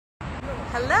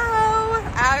Hello!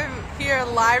 I'm here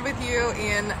live with you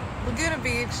in Laguna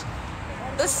Beach.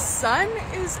 The sun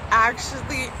is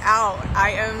actually out. I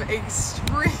am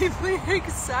extremely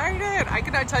excited. I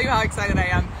cannot tell you how excited I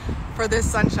am for this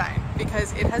sunshine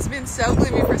because it has been so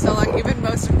gloomy for so long. Even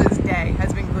most of this day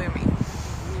has been gloomy.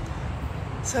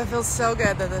 So it feels so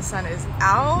good that the sun is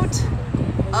out.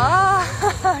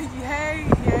 Yay,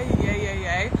 yay, yay, yay,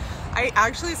 yay. I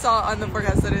actually saw on the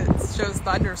forecast that it shows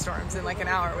thunderstorms in like an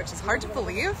hour, which is hard to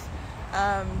believe,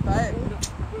 but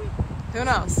who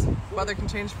knows? Weather can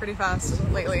change pretty fast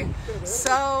lately.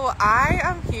 So I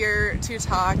am here to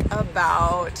talk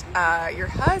about your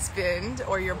husband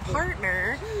or your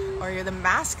partner or you're the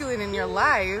masculine in your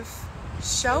life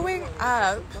showing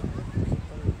up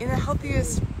in the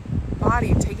healthiest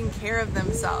body, taking care of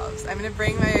themselves. I'm going to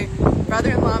bring my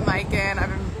brother-in-law Mike in. I've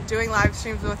been doing live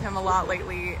streams with him a lot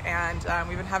lately, and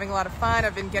we've been having a lot of fun.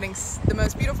 I've been getting the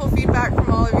most beautiful feedback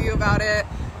from all of you about it.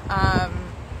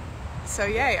 So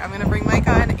yay, I'm going to bring Mike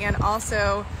on, and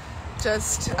also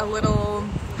just a little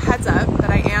heads up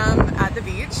that I am at the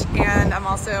beach and I'm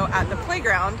also at the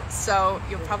playground, so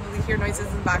you'll probably hear noises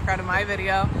in the background of my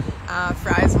video.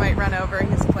 Fries might run over.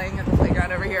 He's playing at the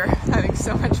playground over here, having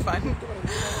so much fun.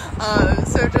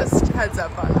 So just heads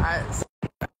up on that.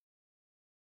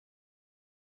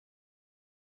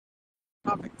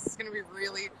 Topics. It's going to be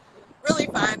really, really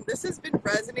fun. This has been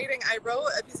resonating. I wrote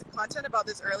a piece of content about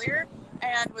this earlier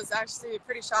and was actually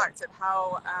pretty shocked at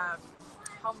how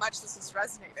much this is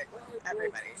resonating with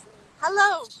everybody.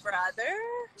 Hello, brother.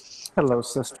 Hello,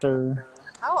 sister.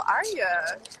 How are you?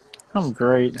 I'm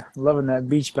great. Loving that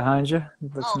beach behind you.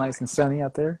 It looks nice and sunny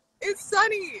out there. It's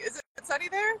sunny. Is it sunny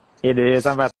there? It is.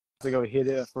 I'm about to go hit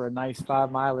it for a nice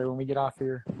 5-miler when we get off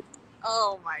here.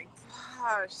 Oh my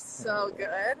gosh, so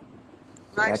good.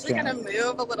 I'm actually going to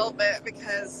move a little bit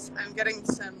because I'm getting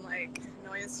some like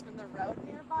noise from the road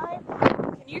nearby.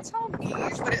 Can you tell me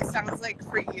what it sounds like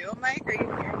for you, Mike? Are you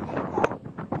hearing me?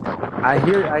 I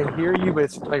hear you, but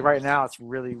it's like right now it's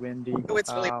really windy. Oh,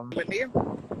 it's really windy?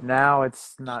 Now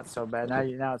it's not so bad.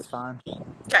 Now it's fine.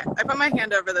 Okay, I put my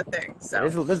hand over the thing, so.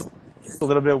 It's a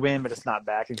little bit of wind, but it's not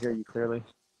bad. I can hear you clearly.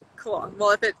 Cool.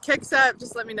 Well, if it kicks up,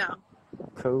 just let me know.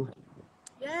 Cool.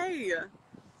 Yay.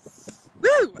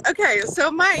 Woo! Okay,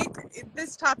 so Mike,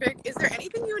 this topic, is there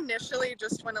anything you initially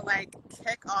just want to like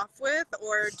kick off with,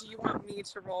 or do you want me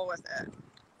to roll with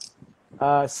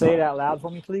it? Say it out loud for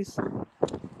me, please.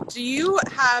 Do you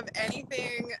have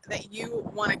anything that you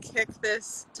want to kick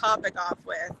this topic off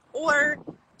with, or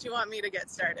do you want me to get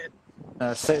started?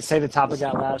 Say the topic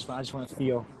out loud. I just want to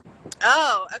feel.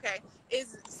 Oh, okay.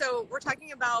 So we're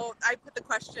talking about, I put the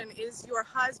question, is your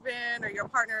husband or your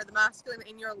partner, the masculine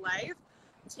in your life,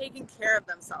 taking care of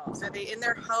themselves? Are they in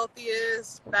their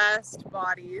healthiest, best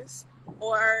bodies?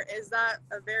 Or is that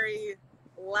a very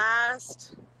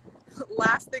last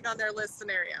thing on their list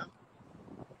scenario?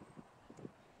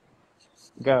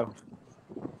 Go.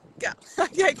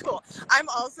 Okay, cool. I'm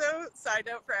also, side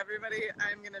note for everybody,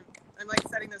 I'm like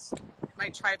setting my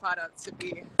tripod up to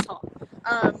be tall.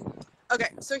 Okay,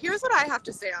 so here's what I have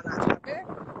to say on that topic.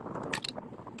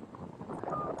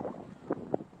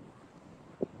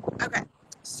 Okay,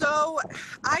 so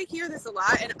I hear this a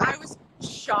lot, and I was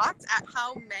shocked at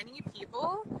how many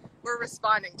people were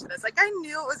responding to this. Like, I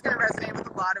knew it was going to resonate with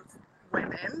a lot of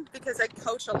women because I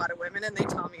coach a lot of women and they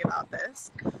tell me about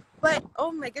this. But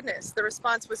oh my goodness, the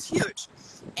response was huge.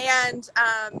 And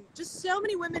just so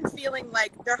many women feeling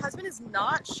like their husband is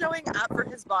not showing up for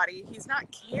his body. He's not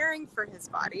caring for his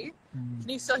body. Can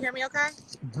you still hear me okay?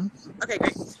 Mm-hmm. Okay,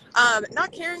 great.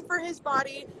 Not caring for his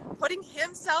body, putting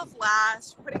himself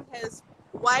last, putting his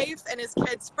wife and his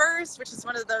kids first, which is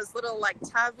one of those little like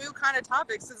taboo kind of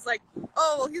topics. It's like,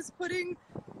 oh, well, he's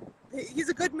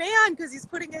a good man because he's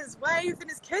putting his wife and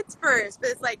his kids first.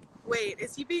 But it's like, wait,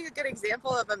 is he being a good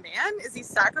example of a man? Is he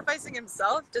sacrificing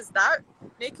himself? Does that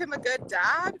make him a good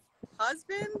dad,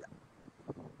 husband?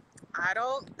 I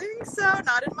don't think so.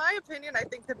 Not in my opinion. I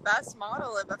think the best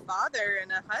model of a father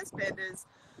and a husband is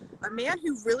a man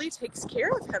who really takes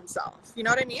care of himself. You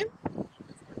know what I mean?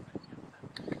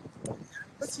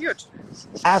 That's huge.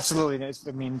 Absolutely.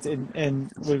 I mean,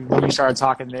 and when you started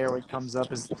talking there, what comes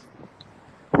up is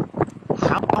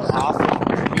how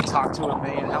often when we talk to a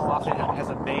man, how often has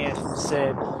a man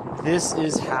said, this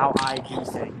is how I do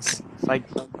things? Like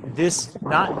this,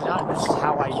 not this is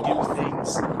how I do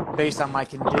things based on my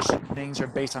conditionings or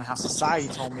based on how society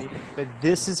told me, but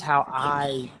this is how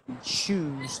I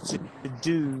choose to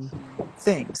do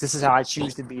things. This is how I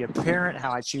choose to be a parent,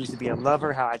 how I choose to be a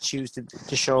lover, how I choose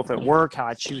to show up at work, how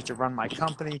I choose to run my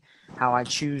company, how I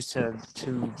choose to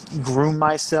groom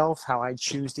myself, how I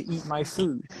choose to eat my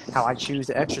food, how I choose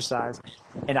to exercise.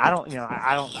 And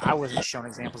I wasn't shown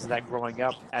examples of that growing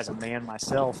up as a man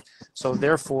myself. So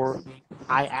therefore,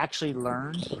 I actually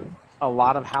learned a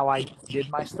lot of how I did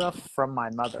my stuff from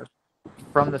my mother,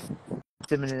 from the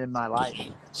feminine in my life.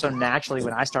 So naturally,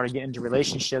 when I started getting into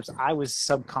relationships, I was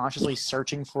subconsciously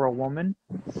searching for a woman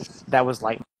that was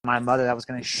like my mother, that was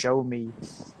going to show me,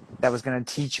 that was going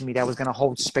to teach me, that was going to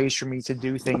hold space for me to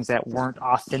do things that weren't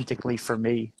authentically for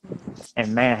me.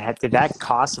 And man, did that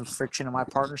cause some friction in my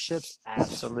partnerships?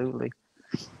 Absolutely.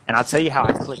 And I'll tell you how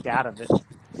I clicked out of it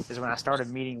is when I started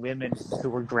meeting women who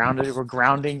were grounding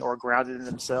or grounded in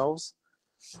themselves.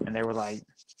 And they were like,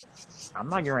 I'm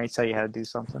not going to tell you how to do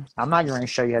something. I'm not going to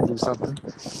show you how to do something.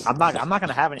 I'm not going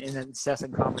to have an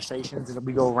incessant conversations and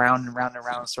we go round and round and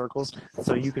round in circles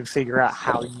so you can figure out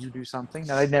how you do something.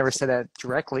 Now, they never said that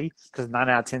directly because 9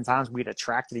 out of 10 times we'd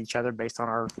attracted each other based on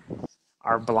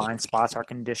our blind spots, our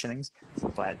conditionings.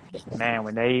 But man,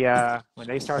 when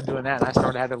they started doing that, and I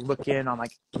started having to look in on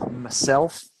like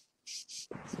myself.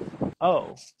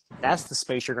 Oh, that's the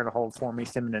space you're going to hold for me,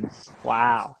 feminine.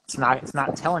 Wow. It's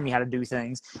not telling me how to do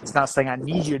things. It's not saying I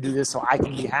need you to do this so I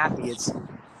can be happy. It's,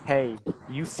 hey,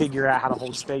 you figure out how to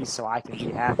hold space so I can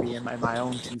be happy in my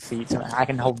own 2 feet. So I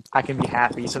can be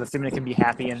happy. So the feminine can be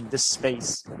happy in this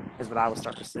space is what I was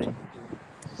starting to see.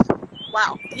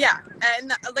 Wow. Yeah.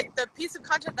 And like the piece of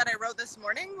content that I wrote this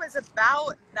morning was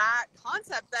about that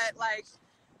concept that like,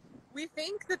 we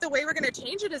think that the way we're going to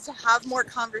change it is to have more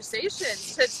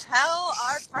conversations, to tell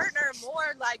our partner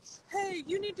more like, hey,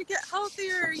 you need to get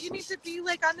healthier, you need to be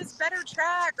like on this better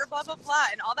track or blah, blah, blah.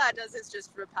 And all that does is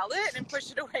just repel it and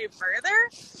push it away further.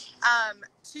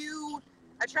 To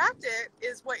attract it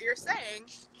is what you're saying,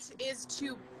 is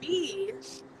to be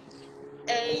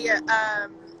a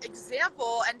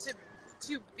example and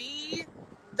to be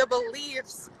the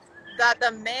beliefs that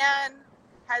the man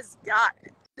has got.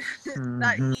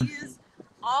 That he's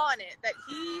on it, that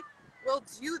he will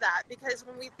do that. Because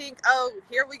when we think, oh,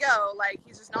 here we go, like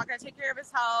he's just not going to take care of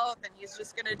his health and he's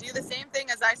just going to do the same thing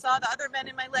as I saw the other men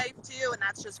in my life do, and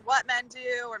that's just what men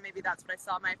do, or maybe that's what I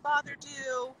saw my father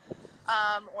do,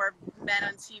 or men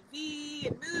on TV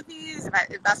and movies,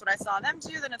 if that's what I saw them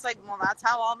do, then it's like, well, that's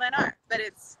how all men are. But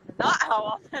it's not how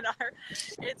all men are.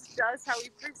 It's just how we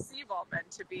perceive all men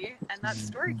to be, and that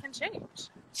story can change.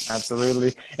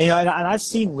 Absolutely. And I've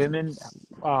seen women,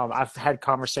 I've had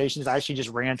conversations. I actually just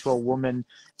ran to a woman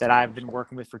that I've been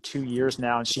working with for 2 years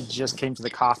now, and she just came to the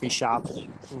coffee shop.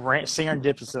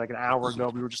 Serendipitously, like an hour ago,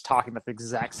 we were just talking about the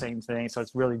exact same thing. So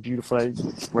it's really beautiful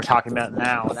that we're talking about it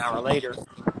now, an hour later.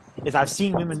 Is I've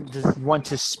seen women want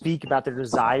to speak about their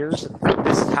desires.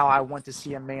 This is how I want to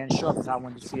see a man show up. This is how I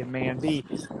want to see a man be.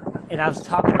 And I was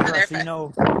talking to her.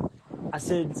 I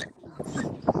said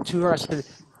to her, I said,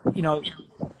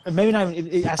 maybe not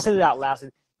even, I said it out loud.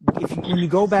 When you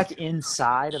go back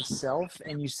inside of self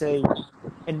and you say,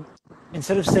 and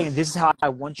instead of saying, this is how I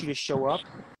want you to show up,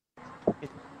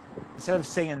 instead of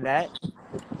saying that,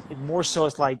 it more so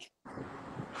it's like,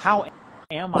 how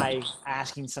am I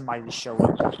asking somebody to show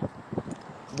up?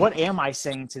 What am I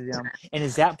saying to them? And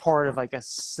is that part of like a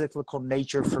cyclical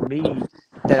nature for me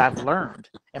that I've learned?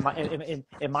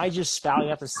 Am I just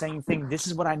spouting out the same thing? This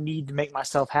is what I need to make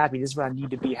myself happy. This is what I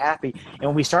need to be happy. And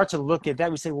when we start to look at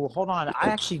that, we say, well, hold on. I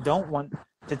actually don't want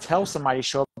to tell somebody to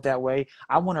show up that way.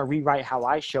 I want to rewrite how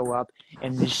I show up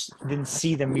and then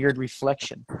see the mirrored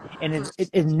reflection. And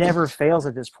it never fails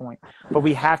at this point. But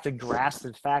we have to grasp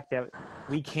the fact that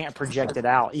we can't project it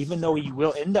out, even though we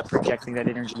will end up projecting that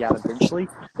energy out eventually.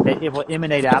 That it will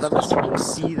emanate out of us, and we'll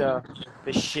see the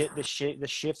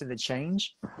shift and the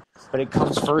change. But it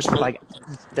comes first with like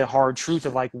the hard truth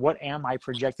of like, what am I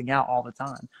projecting out all the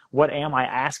time? What am I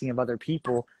asking of other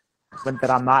people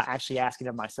that I'm not actually asking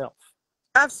of myself?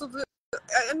 Absolutely.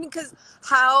 I mean, because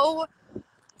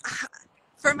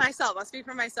for myself, I'll speak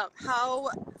for myself, how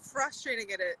frustrating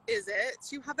is it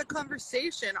to have a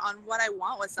conversation on what I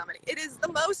want with somebody. It is the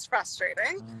most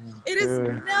frustrating. It is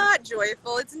not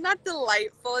joyful. It's not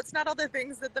delightful. It's not all the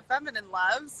things that the feminine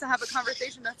loves, to have a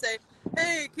conversation that say,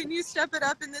 hey, can you step it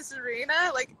up in this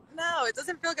arena? Like, no, it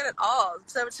doesn't feel good at all.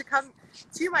 So to come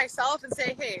to myself and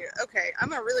say, hey, okay, I'm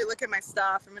going to really look at my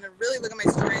stuff. I'm going to really look at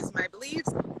my stories, my beliefs.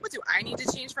 What do I need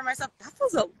to change for myself? That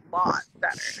feels a lot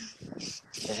better.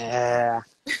 Yeah.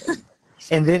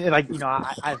 And then, like,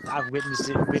 I've witnessed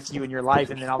it with you in your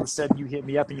life, and then all of a sudden you hit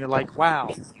me up and you're like,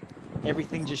 wow,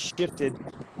 everything just shifted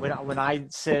when I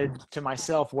said to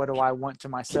myself, what do I want to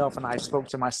myself? And I spoke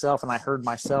to myself and I heard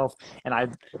myself. And I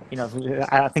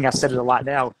think I've said it a lot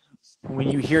now. When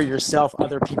you hear yourself,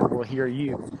 other people will hear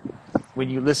you. When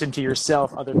you listen to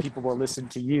yourself, other people will listen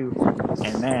to you.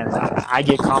 And man, I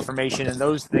get confirmation in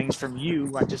those things from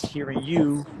you. I'm just hearing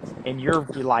you in your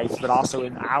life, but also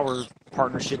in our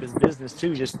partnership as business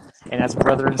too. And as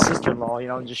brother and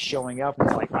sister-in-law, just showing up, and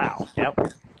it's like, wow, yep,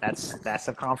 that's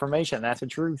a confirmation. That's a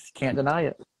truth. Can't deny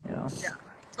it. Yeah,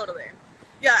 totally.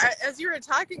 Yeah, as you were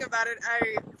talking about it,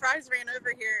 Fries ran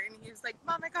over here and he was like,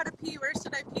 "Mom, I gotta pee. Where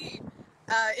should I pee?"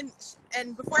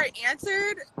 And before I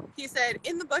answered, he said,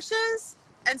 "In the bushes."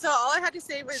 And so all I had to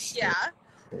say was, "Yeah,"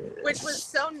 which was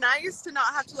so nice to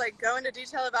not have to like go into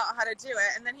detail about how to do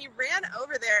it. And then he ran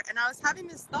over there, and I was having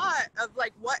this thought of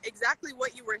like what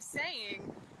you were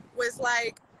saying was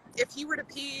like, if he were to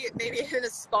pee maybe in a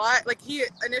spot, like he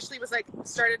initially was like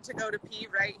started to go to pee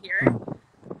right here,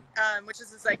 which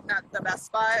is just like not the best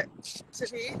spot to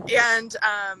pee. And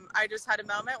I just had a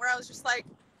moment where I was just like,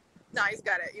 "No, he's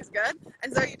got it. He's good."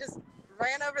 And so he just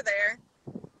ran over there,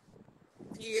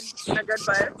 peed in a good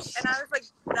place. And I was like,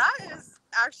 that is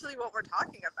actually what we're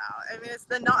talking about. I mean, it's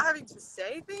the not having to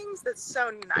say things that's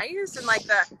so nice, and like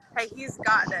the, hey, he's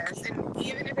got this. And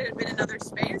even if it had been another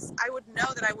space, I would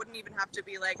know that I wouldn't even have to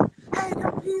be like, "Hey,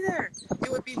 don't pee there."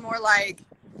 It would be more like,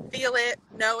 feel it,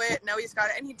 know he's got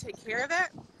it, and he'd take care of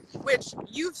it, which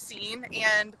you've seen.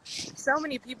 And so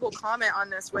many people comment on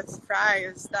this with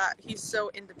Fries, that he's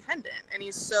so independent and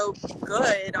he's so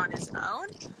good on his own,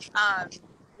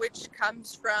 which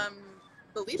comes from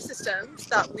belief systems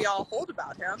that we all hold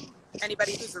about him,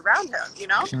 anybody who's around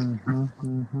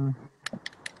him.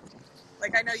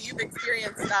 Like, I know you've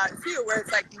experienced that too, where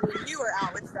it's like when you are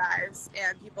out with Fries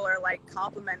and people are like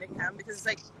complimenting him, because it's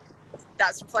like,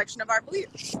 that's a reflection of our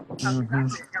beliefs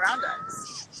around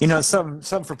us.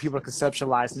 Some for people to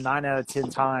conceptualize, 9 out of 10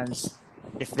 times,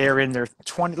 if they're in their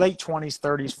late 20s,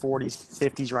 30s, 40s,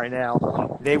 50s right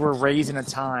now, they were raised in a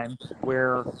time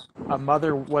where a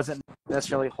mother wasn't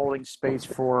necessarily holding space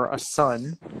for a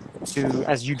son to,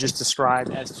 as you just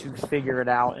described, as to figure it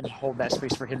out and hold that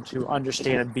space for him to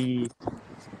understand and be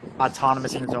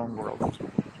autonomous in his own world,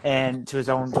 and to his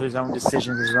own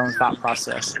decisions, his own thought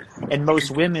process. And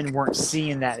most women weren't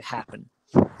seeing that happen.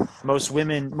 Most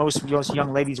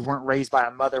young ladies weren't raised by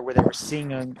a mother where they were seeing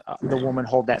the woman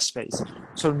hold that space.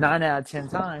 So 9 out of 10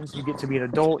 times, you get to be an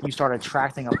adult, you start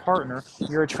attracting a partner.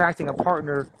 You're attracting a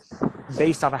partner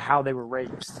based off of how they were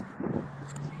raised,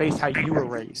 based how you were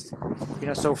raised.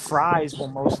 So Fries will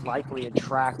most likely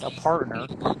attract a partner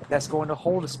that's going to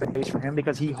hold a space for him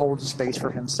because he holds a space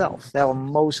for himself. That will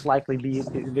most likely be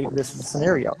this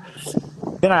scenario.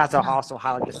 Then I have to also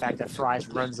highlight the fact that Fries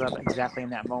runs up exactly in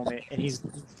that moment, and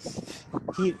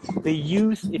the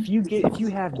youth. If you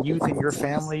have youth in your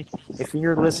family, if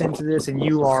you're listening to this and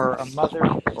you are a mother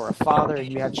or a father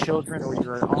and you have children, or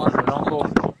you're an aunt or an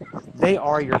uncle, they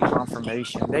are your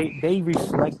confirmation. They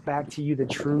reflect back to you the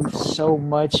truth so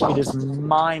much. It is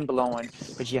mind blowing,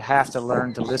 but you have to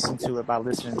learn to listen to it by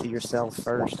listening to yourself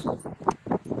first,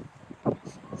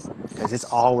 because it's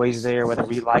always there, whether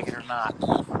we like it or not.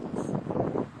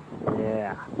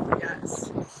 Yeah.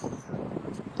 Yes.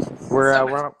 We're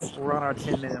on our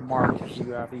 10-minute mark. If you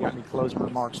got any closing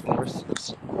remarks for us.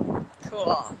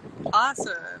 Cool.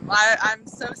 Awesome. I'm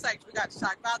so psyched we got to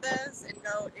talk about this and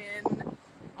go in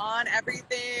on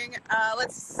everything.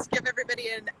 Let's give everybody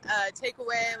a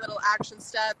takeaway, a little action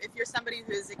step. If you're somebody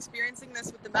who's experiencing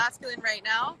this with the masculine right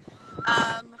now,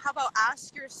 how about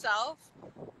ask yourself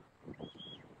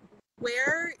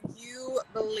where you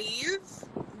believe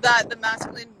that the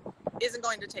masculine isn't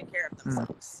going to take care of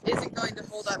themselves, isn't going to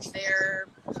hold up their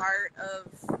part of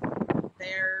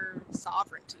their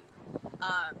sovereignty.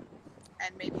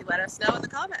 And maybe let us know in the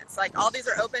comments. Like, all these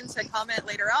are open to comment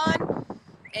later on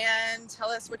and tell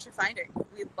us what you're finding.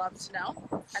 We'd love to know.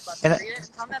 I'd love to read it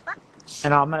and comment back.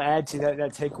 And I'm going to add to that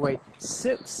takeaway.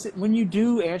 Sit when you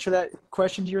do answer that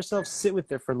question to yourself, sit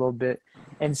with it for a little bit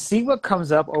and see what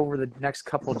comes up over the next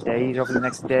couple of days, over the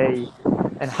next day,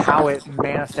 and how it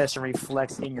manifests and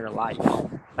reflects in your life.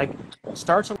 Like,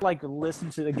 start to listen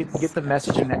to get the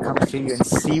messaging that comes to you and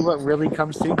see what really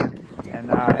comes to you. And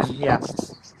yeah,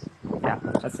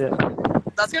 that's it.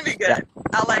 That's gonna be good. Yeah.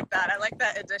 I like that. I like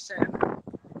that addition.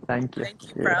 Thank you.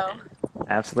 Thank you, bro.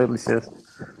 Absolutely, sis.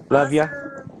 Love you.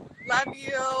 Love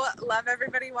you. Love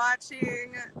everybody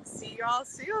watching. See you all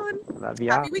soon. Love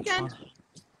you. Happy weekend.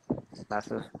 Bye,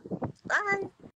 sis. Bye.